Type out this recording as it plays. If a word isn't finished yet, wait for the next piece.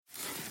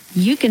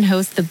you can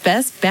host the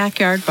best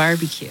backyard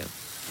barbecue.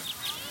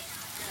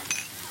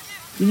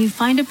 When you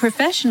find a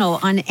professional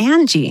on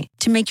Angie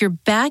to make your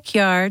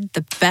backyard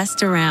the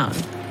best around.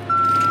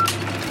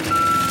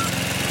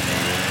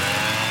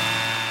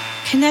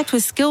 Connect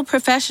with skilled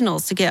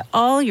professionals to get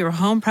all your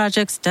home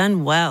projects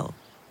done well.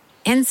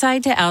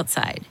 Inside to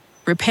outside,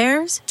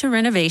 repairs to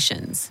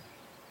renovations.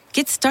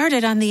 Get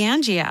started on the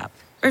Angie app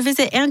or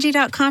visit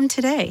Angie.com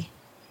today.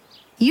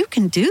 You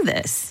can do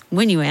this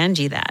when you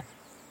Angie that.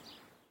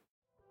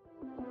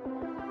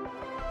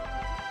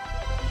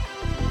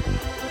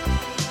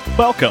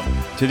 Welcome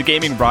to the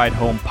Gaming Ride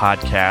Home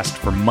podcast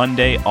for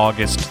Monday,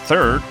 August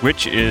 3rd,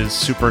 which is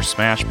Super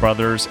Smash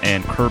Bros.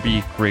 And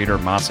Kirby creator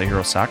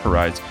Masahiro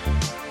Sakurai's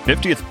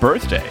 50th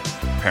birthday,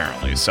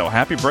 apparently. So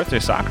happy birthday,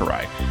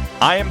 Sakurai.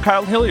 I am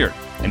Kyle Hilliard,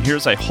 and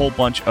here's a whole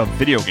bunch of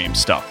video game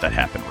stuff that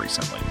happened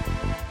recently.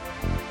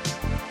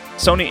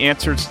 Sony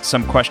answered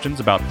some questions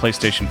about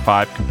PlayStation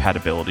 5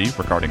 compatibility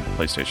regarding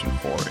PlayStation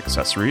 4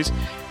 accessories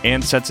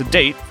and sets a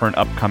date for an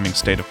upcoming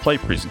State of Play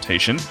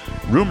presentation.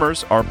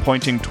 Rumors are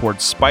pointing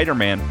towards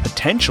Spider-Man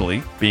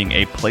potentially being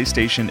a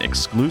PlayStation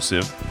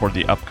exclusive for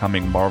the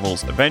upcoming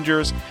Marvel's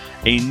Avengers.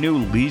 A new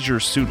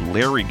Leisure Suit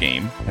Larry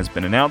game has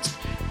been announced,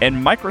 and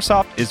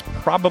Microsoft is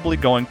probably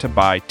going to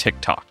buy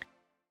TikTok.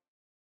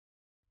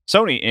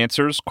 Sony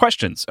answers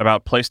questions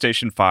about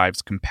PlayStation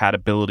 5's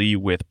compatibility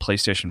with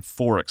PlayStation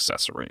 4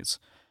 accessories.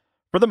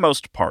 For the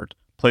most part,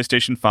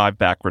 PlayStation 5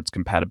 backwards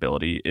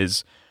compatibility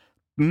is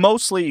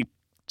mostly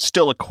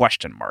still a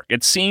question mark.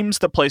 It seems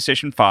the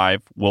PlayStation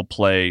 5 will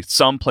play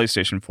some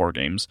PlayStation 4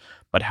 games,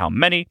 but how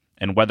many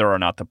and whether or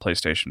not the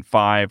PlayStation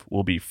 5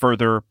 will be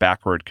further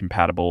backward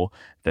compatible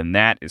than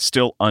that is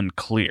still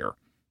unclear.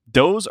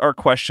 Those are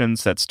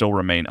questions that still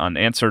remain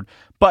unanswered,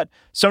 but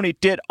Sony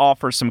did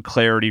offer some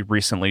clarity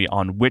recently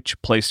on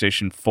which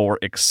PlayStation 4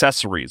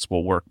 accessories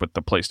will work with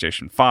the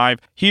PlayStation 5.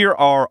 Here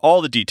are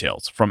all the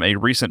details from a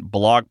recent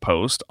blog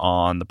post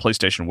on the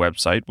PlayStation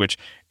website, which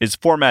is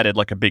formatted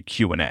like a big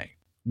Q&A.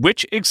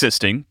 Which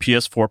existing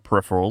PS4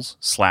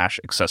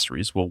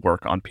 peripherals/accessories will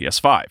work on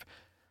PS5?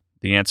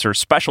 The answer: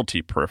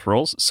 specialty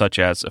peripherals, such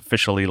as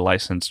officially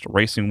licensed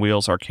racing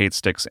wheels, arcade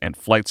sticks, and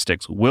flight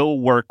sticks, will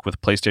work with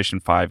PlayStation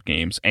 5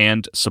 games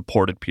and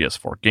supported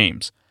PS4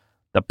 games.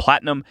 The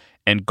Platinum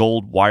and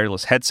Gold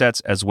wireless headsets,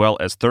 as well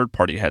as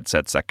third-party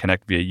headsets that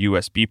connect via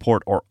USB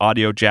port or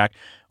audio jack,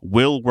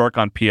 will work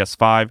on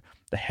PS5.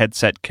 The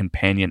Headset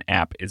Companion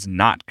app is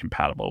not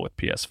compatible with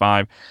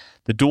PS5.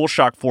 The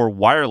DualShock 4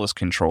 wireless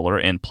controller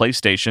and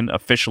PlayStation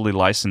officially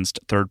licensed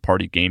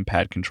third-party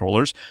gamepad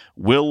controllers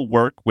will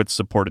work with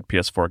supported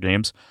PS4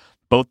 games.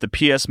 Both the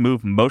PS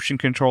Move motion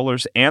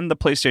controllers and the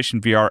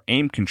PlayStation VR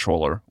aim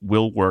controller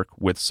will work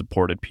with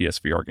supported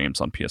PSVR games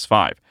on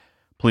PS5.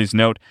 Please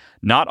note,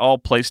 not all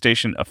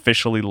PlayStation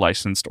officially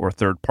licensed or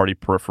third-party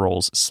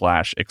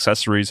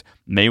peripherals/accessories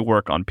may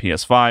work on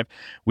PS5.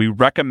 We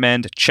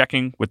recommend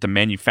checking with the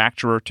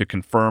manufacturer to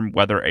confirm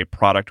whether a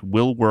product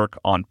will work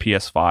on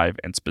PS5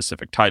 and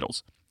specific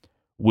titles.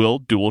 Will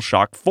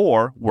DualShock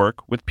 4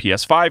 work with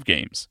PS5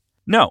 games?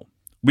 No.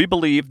 We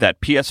believe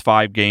that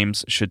PS5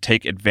 games should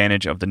take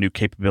advantage of the new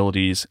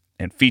capabilities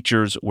and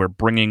features we're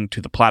bringing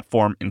to the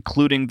platform,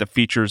 including the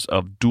features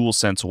of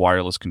DualSense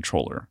wireless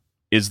controller.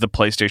 Is the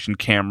PlayStation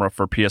camera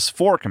for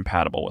PS4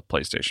 compatible with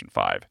PlayStation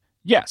 5?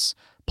 Yes.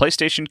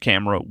 PlayStation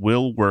camera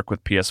will work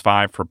with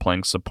PS5 for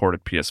playing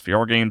supported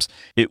PSVR games.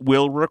 It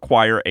will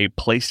require a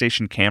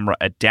PlayStation camera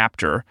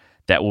adapter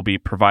that will be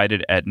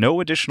provided at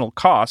no additional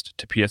cost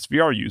to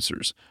PSVR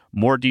users.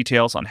 More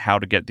details on how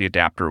to get the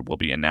adapter will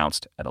be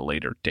announced at a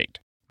later date.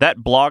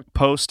 That blog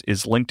post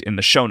is linked in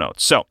the show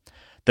notes. So,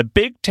 the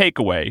big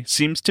takeaway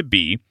seems to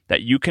be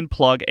that you can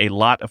plug a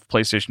lot of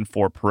PlayStation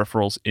 4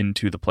 peripherals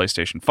into the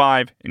PlayStation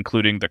 5,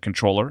 including the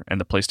controller and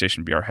the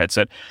PlayStation VR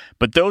headset,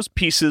 but those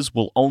pieces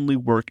will only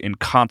work in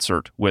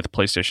concert with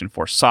PlayStation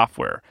 4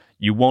 software.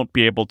 You won't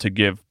be able to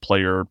give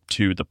player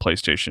to the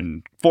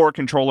PlayStation 4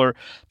 controller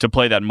to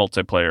play that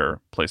multiplayer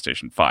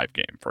PlayStation 5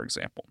 game, for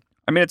example.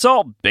 I mean, it's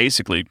all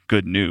basically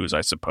good news, I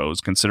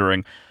suppose,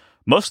 considering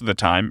most of the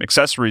time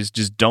accessories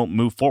just don't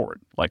move forward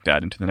like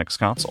that into the next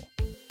console.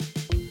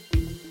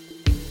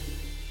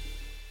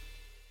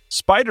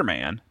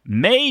 Spider-Man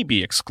may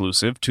be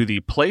exclusive to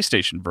the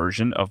PlayStation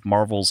version of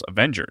Marvel's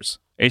Avengers.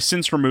 A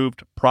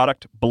since-removed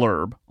product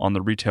blurb on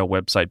the retail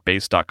website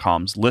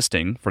Base.com's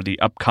listing for the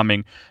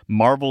upcoming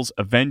Marvel's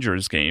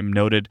Avengers game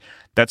noted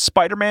that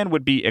Spider-Man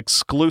would be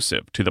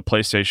exclusive to the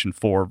PlayStation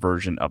 4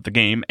 version of the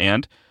game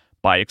and,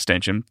 by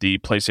extension, the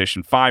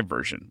PlayStation 5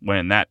 version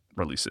when that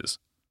releases.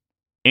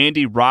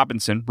 Andy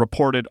Robinson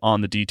reported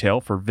on the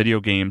detail for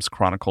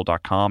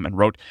VideoGamesChronicle.com and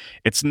wrote,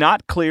 "It's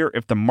not clear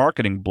if the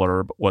marketing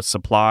blurb was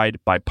supplied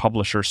by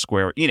publisher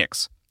Square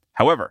Enix.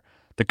 However,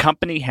 the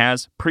company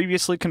has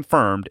previously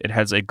confirmed it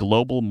has a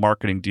global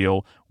marketing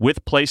deal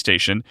with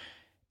PlayStation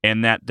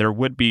and that there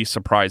would be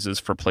surprises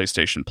for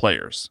PlayStation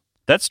players."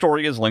 That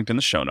story is linked in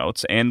the show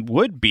notes and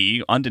would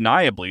be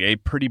undeniably a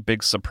pretty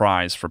big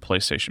surprise for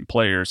PlayStation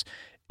players.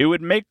 It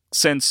would make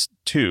sense,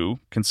 too,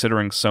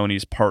 considering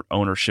Sony's part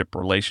ownership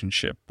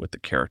relationship with the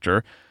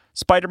character.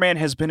 Spider-Man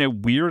has been a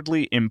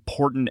weirdly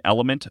important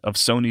element of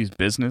Sony's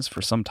business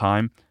for some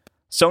time.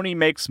 Sony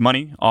makes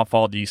money off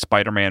all the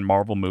Spider-Man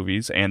Marvel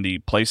movies, and the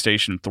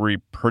PlayStation 3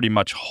 pretty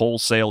much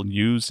wholesale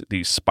used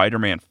the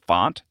Spider-Man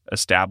font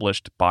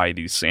established by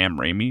the Sam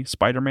Raimi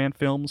Spider-Man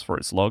films for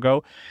its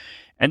logo.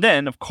 And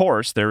then, of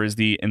course, there is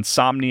the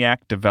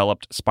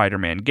Insomniac-developed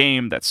Spider-Man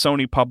game that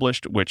Sony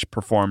published, which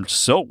performed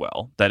so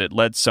well that it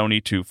led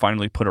Sony to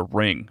finally put a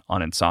ring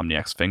on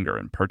Insomniac's finger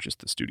and purchase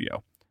the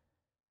studio.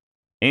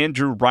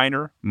 Andrew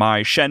Reiner,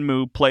 my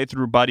Shenmue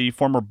playthrough buddy,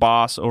 former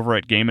boss over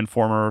at Game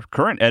Informer,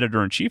 current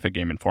editor-in-chief at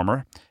Game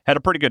Informer, had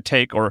a pretty good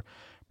take, or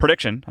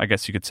prediction, I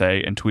guess you could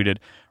say, and tweeted,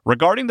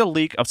 "Regarding the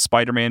leak of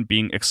Spider-Man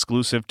being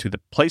exclusive to the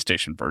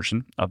PlayStation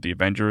version of the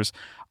Avengers,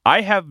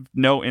 I have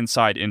no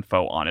inside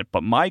info on it,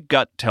 but my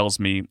gut tells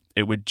me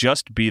it would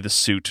just be the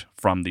suit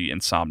from the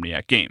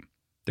Insomniac game.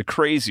 The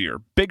crazier,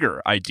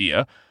 bigger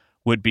idea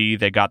would be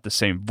they got the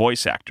same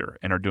voice actor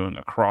and are doing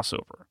a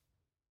crossover."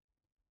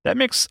 That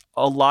makes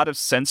a lot of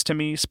sense to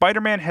me.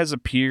 Spider-Man has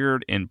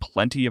appeared in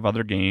plenty of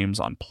other games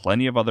on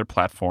plenty of other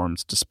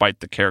platforms,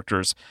 despite the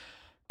character's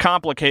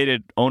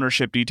complicated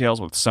ownership details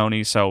with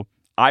Sony, so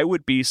I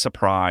would be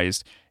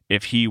surprised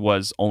if he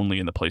was only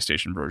in the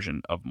PlayStation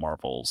version of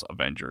Marvel's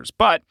Avengers.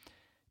 But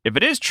if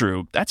it is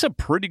true, that's a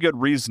pretty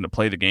good reason to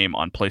play the game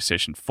on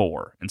PlayStation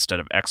 4 instead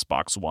of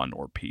Xbox One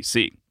or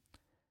PC.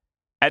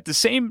 At the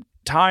same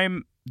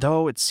time,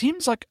 though, it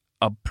seems like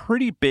a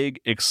pretty big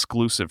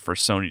exclusive for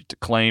Sony to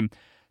claim,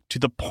 to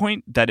the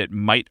point that it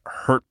might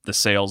hurt the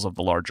sales of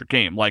the larger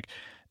game. Like,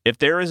 if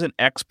there is an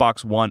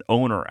Xbox One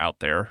owner out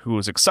there who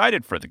is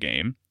excited for the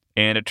game,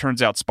 and it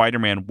turns out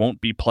Spider-Man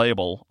won't be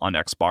playable on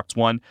Xbox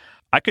One,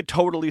 I could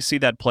totally see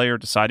that player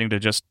deciding to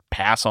just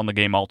pass on the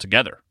game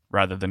altogether,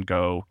 rather than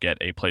go get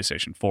a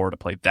PlayStation 4 to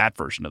play that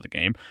version of the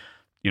game,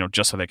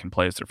 just so they can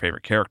play as their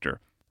favorite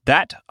character.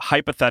 That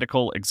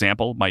hypothetical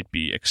example might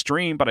be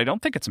extreme, but I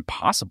don't think it's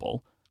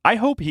impossible. I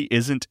hope he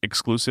isn't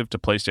exclusive to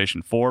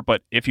PlayStation 4,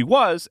 but if he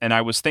was, and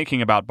I was thinking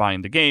about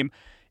buying the game,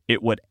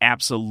 it would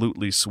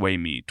absolutely sway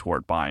me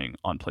toward buying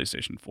on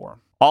PlayStation 4.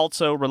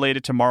 Also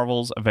related to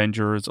Marvel's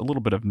Avengers, a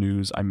little bit of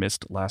news I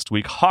missed last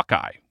week.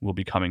 Hawkeye will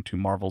be coming to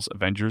Marvel's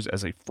Avengers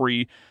as a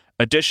free,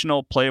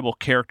 additional playable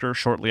character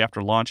shortly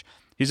after launch.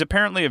 He's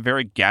apparently a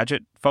very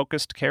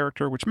gadget-focused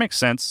character, which makes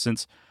sense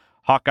since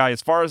Hawkeye,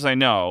 as far as I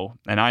know,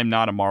 and I'm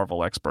not a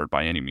Marvel expert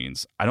by any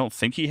means, I don't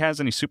think he has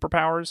any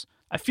superpowers.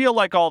 I feel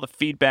like all the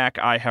feedback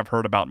I have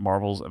heard about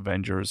Marvel's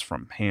Avengers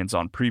from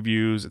hands-on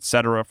previews,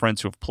 etc.,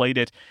 friends who have played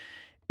it,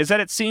 is that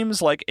it seems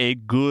like a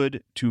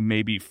good to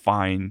maybe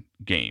fine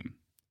game.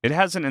 It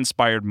hasn't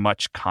inspired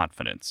much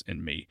confidence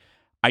in me.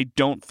 I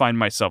don't find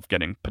myself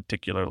getting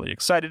particularly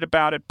excited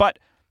about it, but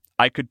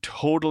I could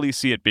totally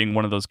see it being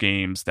one of those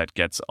games that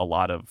gets a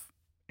lot of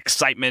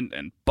excitement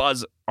and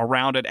buzz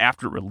around it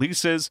after it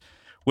releases,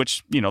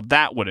 which,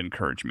 that would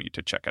encourage me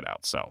to check it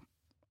out. So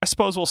I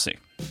suppose we'll see.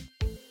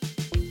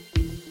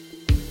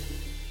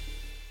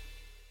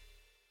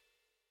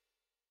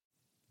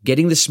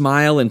 Getting the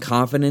smile and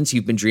confidence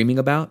you've been dreaming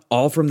about,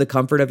 all from the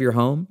comfort of your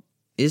home,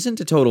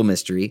 isn't a total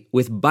mystery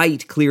with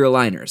Byte clear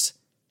aligners.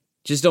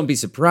 Just don't be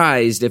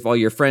surprised if all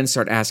your friends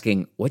start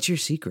asking, "What's your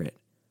secret?"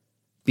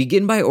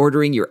 Begin by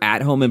ordering your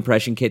at-home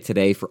impression kit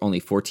today for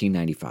only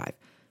 $14.95.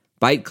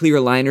 Byte clear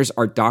aligners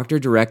are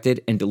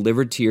doctor-directed and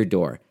delivered to your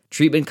door.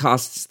 Treatment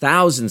costs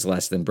thousands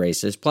less than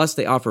braces, plus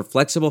they offer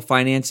flexible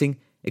financing,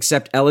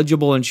 accept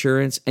eligible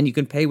insurance, and you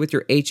can pay with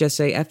your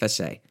HSA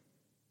FSA.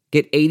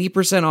 Get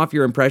 80% off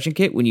your impression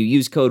kit when you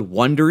use code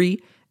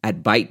WONDERY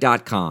at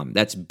Byte.com.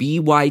 That's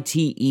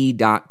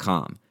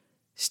BYTE.com.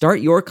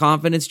 Start your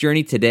confidence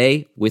journey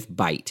today with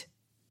Byte.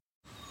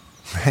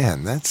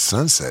 Man, that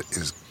sunset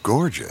is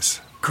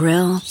gorgeous.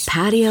 Grill,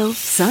 patio,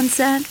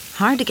 sunset.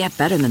 Hard to get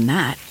better than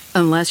that.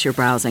 Unless you're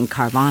browsing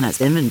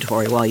Carvana's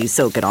inventory while you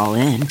soak it all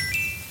in.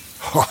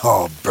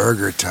 Oh,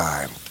 burger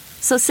time.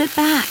 So sit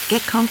back,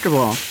 get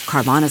comfortable.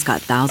 Carvana's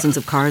got thousands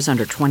of cars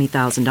under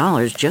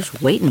 $20,000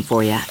 just waiting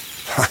for you.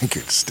 I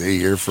could stay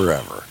here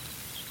forever.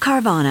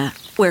 Carvana,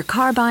 where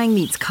car buying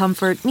meets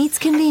comfort meets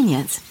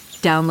convenience.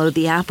 Download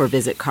the app or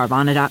visit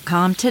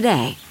Carvana.com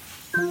today.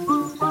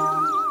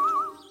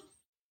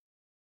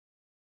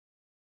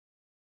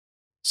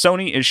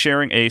 Sony is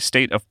sharing a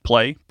State of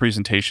Play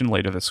presentation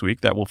later this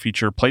week that will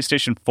feature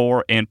PlayStation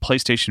 4 and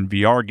PlayStation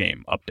VR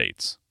game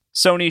updates.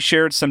 Sony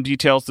shared some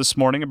details this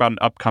morning about an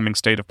upcoming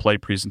State of Play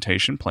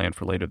presentation planned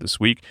for later this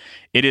week.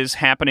 It is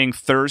happening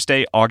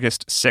Thursday,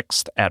 August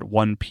 6th at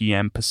 1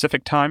 p.m.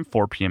 Pacific Time,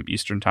 4 p.m.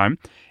 Eastern Time,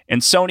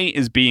 and Sony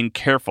is being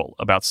careful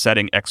about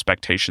setting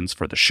expectations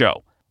for the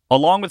show.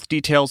 Along with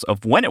details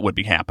of when it would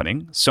be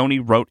happening,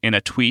 Sony wrote in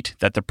a tweet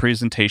that the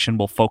presentation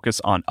will focus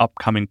on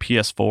upcoming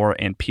PS4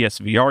 and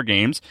PSVR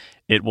games.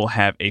 It will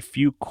have a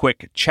few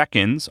quick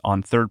check-ins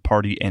on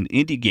third-party and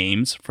indie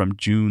games from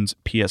June's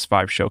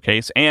PS5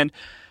 showcase, and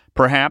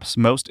perhaps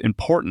most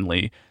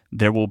importantly,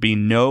 there will be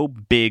no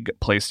big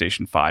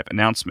PlayStation 5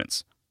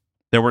 announcements.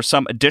 There were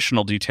some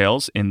additional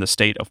details in the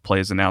State of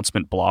Play's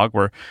announcement blog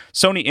where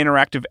Sony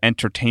Interactive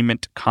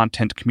Entertainment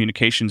Content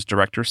Communications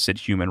Director Sid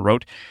Human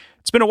wrote,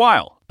 It's been a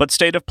while, but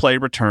State of Play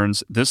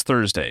returns this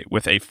Thursday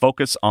with a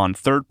focus on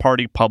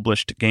third-party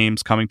published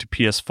games coming to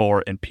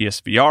PS4 and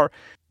PSVR.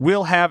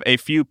 We'll have a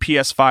few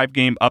PS5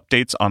 game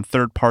updates on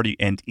third-party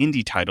and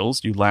indie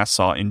titles you last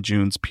saw in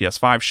June's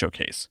PS5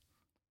 showcase.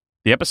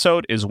 The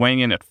episode is weighing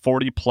in at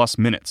 40-plus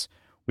minutes.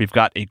 We've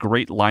got a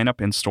great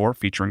lineup in store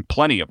featuring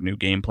plenty of new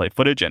gameplay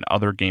footage and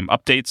other game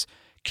updates.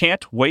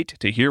 Can't wait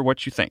to hear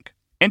what you think.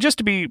 And just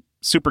to be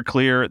super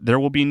clear, there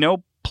will be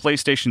no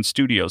PlayStation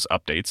Studios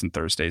updates in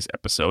Thursday's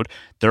episode.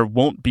 There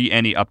won't be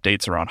any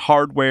updates around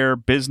hardware,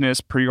 business,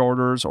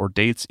 pre-orders, or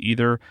dates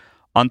either.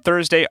 On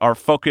Thursday, our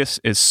focus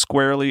is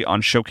squarely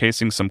on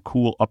showcasing some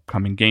cool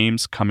upcoming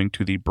games coming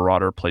to the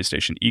broader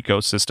PlayStation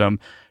ecosystem.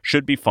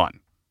 Should be fun.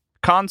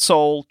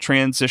 Console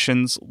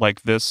transitions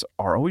like this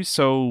are always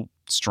so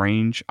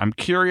strange. I'm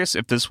curious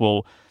if this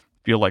will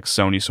feel like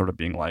Sony sort of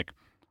being like,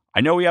 I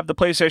know we have the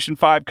PlayStation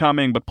 5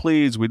 coming, but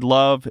please, we'd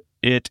love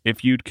it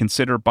if you'd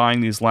consider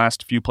buying these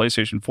last few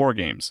PlayStation 4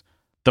 games.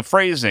 The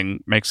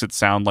phrasing makes it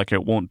sound like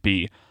it won't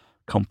be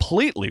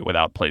completely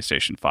without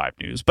PlayStation 5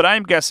 news, but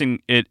I'm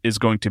guessing it is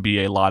going to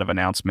be a lot of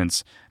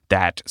announcements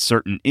that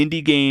certain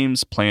indie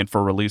games planned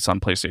for release on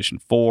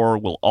PlayStation 4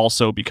 will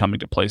also be coming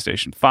to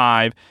PlayStation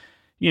 5,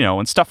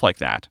 and stuff like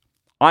that.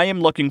 I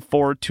am looking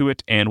forward to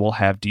it, and we'll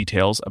have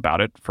details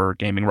about it for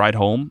Gaming Ride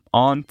Home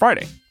on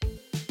Friday.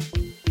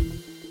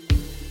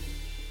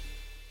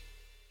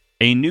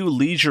 A new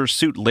Leisure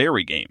Suit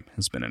Larry game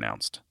has been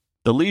announced.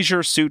 The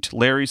Leisure Suit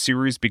Larry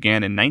series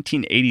began in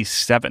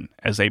 1987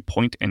 as a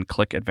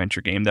point-and-click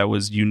adventure game that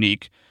was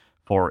unique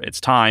for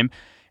its time,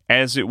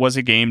 as it was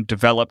a game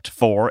developed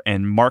for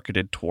and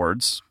marketed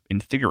towards, in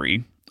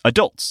theory,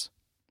 adults.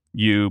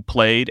 You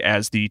played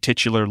as the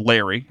titular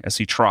Larry as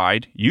he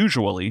tried,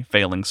 usually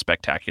failing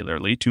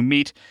spectacularly, to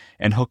meet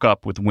and hook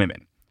up with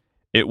women.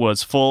 It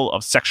was full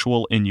of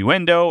sexual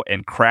innuendo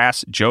and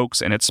crass jokes,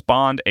 and it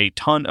spawned a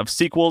ton of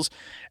sequels,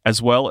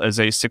 as well as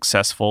a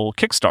successful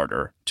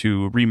Kickstarter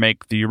to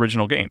remake the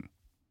original game.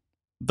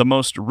 The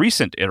most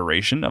recent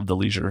iteration of the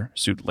Leisure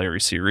Suit Larry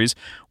series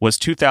was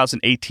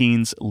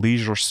 2018's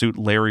Leisure Suit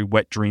Larry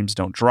Wet Dreams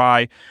Don't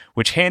Dry,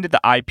 which handed the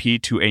IP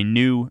to a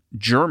new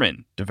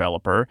German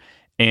developer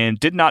and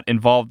did not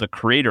involve the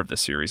creator of the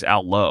series,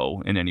 Al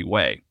Lowe, in any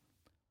way.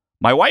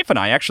 My wife and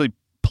I actually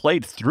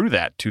played through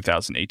that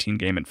 2018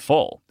 game in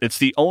full. It's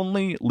the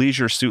only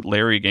Leisure Suit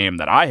Larry game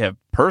that I have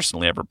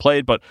personally ever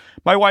played, but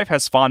my wife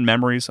has fond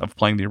memories of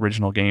playing the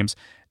original games.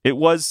 It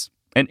was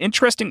an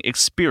interesting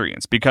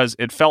experience because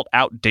it felt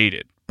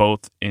outdated,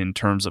 both in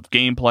terms of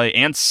gameplay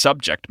and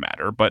subject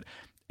matter, but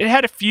it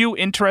had a few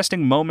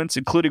interesting moments,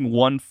 including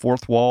one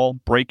fourth wall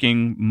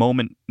breaking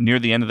moment near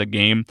the end of the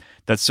game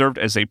that served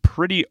as a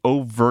pretty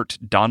overt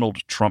Donald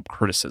Trump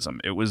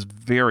criticism. It was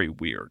very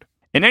weird.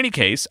 In any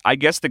case, I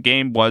guess the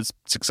game was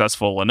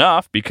successful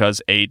enough because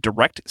a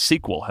direct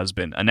sequel has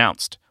been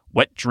announced,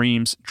 Wet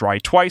Dreams Dry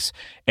Twice,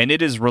 and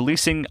it is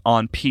releasing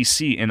on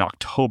PC in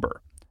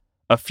October.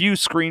 A few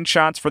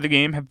screenshots for the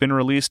game have been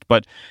released,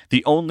 but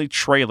the only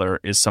trailer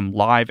is some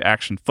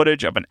live-action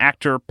footage of an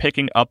actor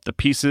picking up the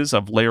pieces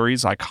of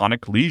Larry's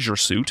iconic leisure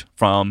suit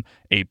from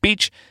a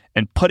beach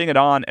and putting it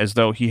on as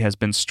though he has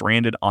been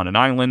stranded on an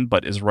island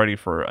but is ready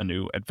for a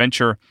new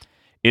adventure.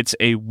 It's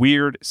a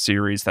weird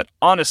series that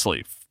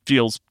honestly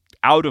feels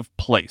out of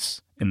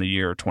place in the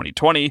year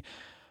 2020,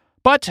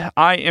 but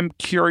I am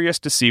curious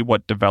to see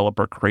what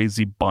developer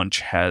Crazy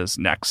Bunch has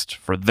next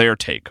for their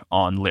take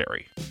on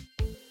Larry.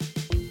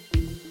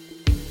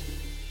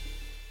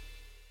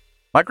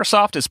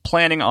 Microsoft is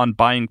planning on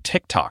buying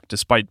TikTok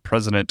despite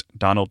President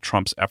Donald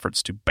Trump's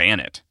efforts to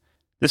ban it.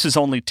 This is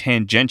only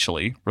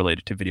tangentially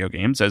related to video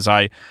games, as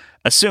I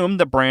assume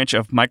the branch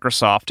of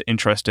Microsoft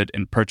interested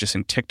in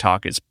purchasing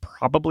TikTok is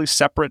probably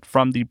separate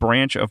from the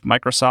branch of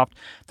Microsoft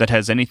that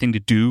has anything to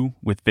do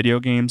with video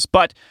games,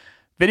 but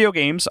video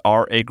games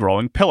are a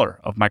growing pillar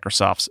of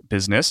Microsoft's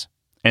business,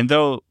 and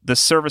though the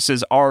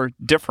services are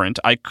different,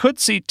 I could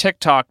see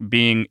TikTok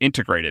being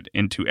integrated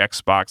into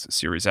Xbox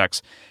Series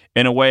X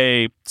in a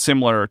way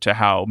similar to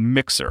how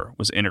Mixer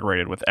was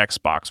integrated with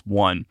Xbox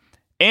One,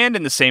 and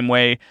in the same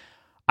way,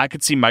 I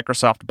could see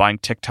Microsoft buying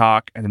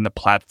TikTok and then the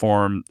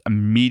platform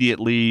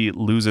immediately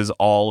loses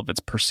all of its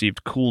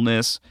perceived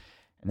coolness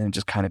and then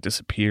just kind of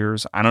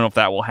disappears. I don't know if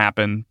that will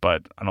happen,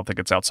 but I don't think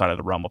it's outside of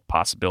the realm of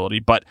possibility.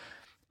 But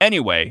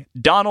anyway,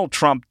 Donald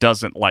Trump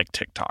doesn't like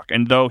TikTok.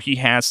 And though he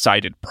has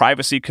cited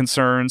privacy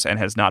concerns and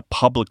has not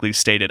publicly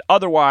stated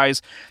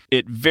otherwise,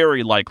 it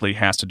very likely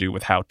has to do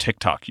with how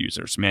TikTok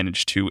users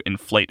managed to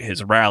inflate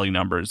his rally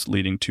numbers,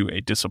 leading to a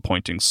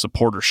disappointing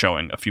supporter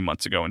showing a few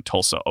months ago in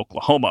Tulsa,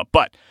 Oklahoma.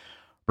 But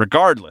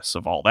regardless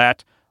of all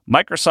that,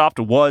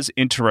 Microsoft was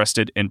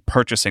interested in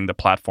purchasing the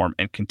platform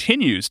and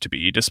continues to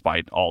be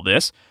despite all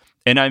this.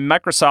 In a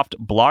Microsoft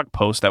blog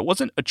post that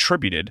wasn't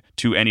attributed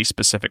to any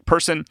specific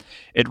person,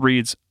 it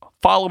reads,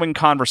 "Following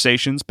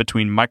conversations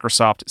between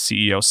Microsoft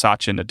CEO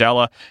Satya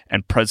Nadella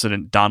and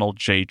President Donald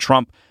J.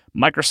 Trump,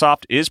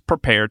 Microsoft is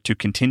prepared to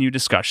continue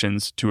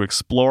discussions to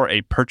explore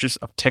a purchase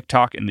of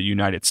TikTok in the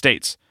United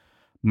States.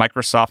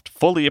 Microsoft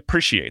fully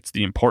appreciates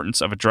the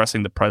importance of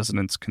addressing the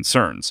president's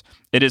concerns.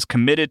 It is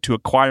committed to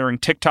acquiring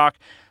TikTok,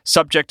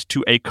 subject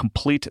to a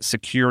complete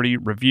security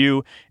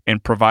review,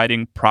 and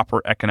providing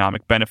proper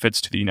economic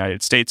benefits to the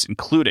United States,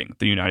 including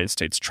the United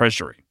States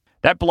Treasury.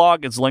 That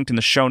blog is linked in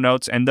the show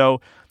notes, and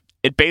though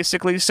it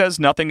basically says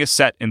nothing is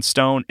set in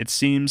stone, it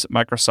seems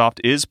Microsoft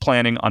is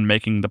planning on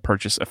making the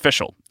purchase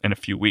official in a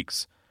few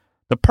weeks.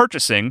 The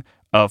purchasing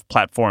of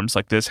platforms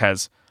like this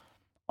has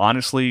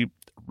honestly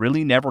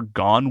really never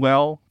gone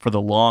well for the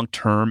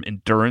long-term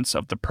endurance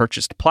of the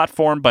purchased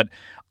platform, but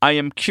I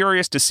am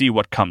curious to see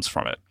what comes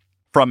from it.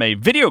 From a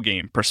video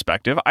game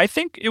perspective, I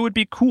think it would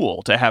be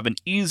cool to have an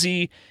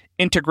easy,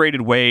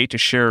 integrated way to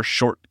share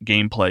short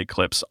gameplay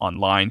clips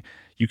online.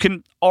 You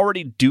can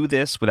already do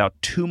this without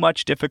too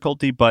much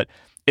difficulty, but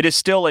it is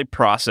still a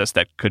process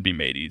that could be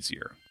made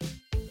easier.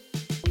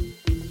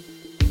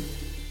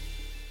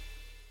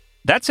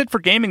 That's it for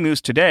gaming news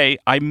today.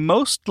 I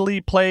mostly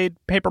played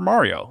Paper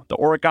Mario, the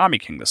Origami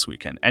King this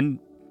weekend, and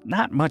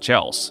not much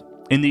else.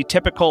 In the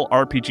typical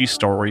RPG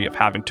story of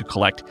having to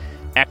collect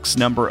X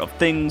number of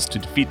things to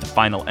defeat the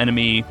final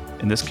enemy,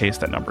 in this case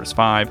that number is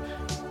 5,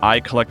 I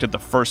collected the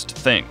first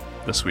thing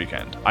this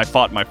weekend. I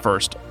fought my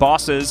first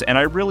bosses, and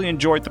I really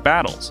enjoyed the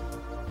battles.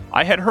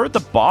 I had heard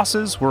the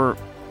bosses were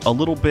a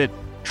little bit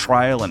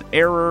trial and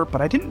error, but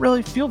I didn't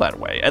really feel that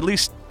way, at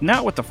least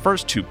not with the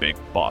first 2 big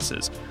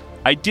bosses.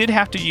 I did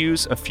have to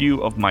use a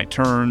few of my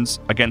turns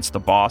against the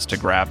boss to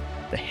grab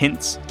the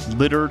hints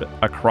littered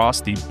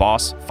across the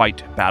boss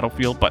fight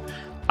battlefield, but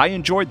I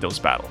enjoyed those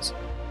battles.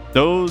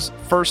 Those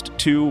first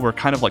 2 were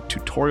kind of like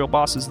tutorial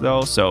bosses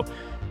though, so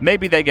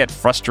maybe they get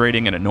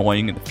frustrating and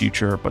annoying in the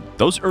future, but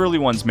those early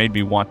ones made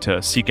me want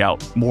to seek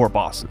out more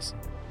bosses.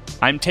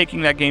 I'm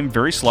taking that game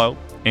very slow,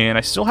 and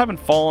I still haven't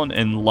fallen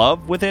in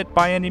love with it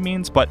by any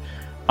means, but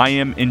I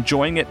am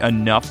enjoying it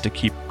enough to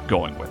keep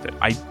going with it.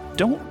 I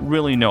don't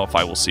really know if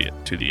I will see it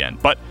to the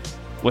end, but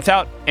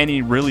without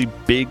any really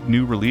big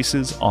new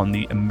releases on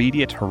the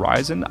immediate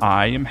horizon,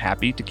 I am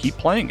happy to keep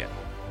playing it.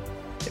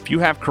 If you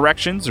have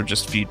corrections or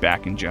just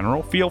feedback in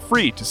general, feel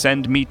free to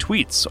send me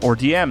tweets or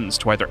DMs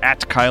to either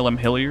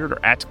 @KyleMHilliard or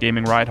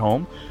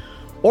 @GamingRideHome,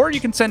 or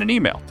you can send an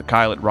email to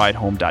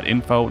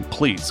kyle@ridehome.info, and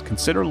please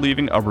consider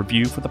leaving a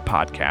review for the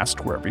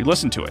podcast wherever you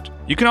listen to it.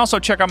 You can also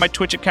check out my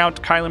Twitch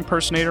account, Kyle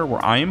Impersonator,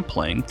 where I am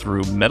playing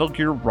through Metal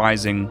Gear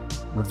Rising: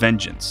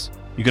 Revengeance.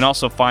 You can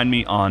also find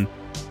me on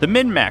The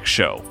MinMax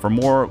Show for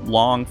more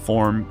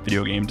long-form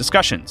video game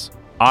discussions.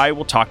 I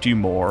will talk to you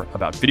more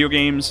about video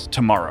games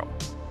tomorrow.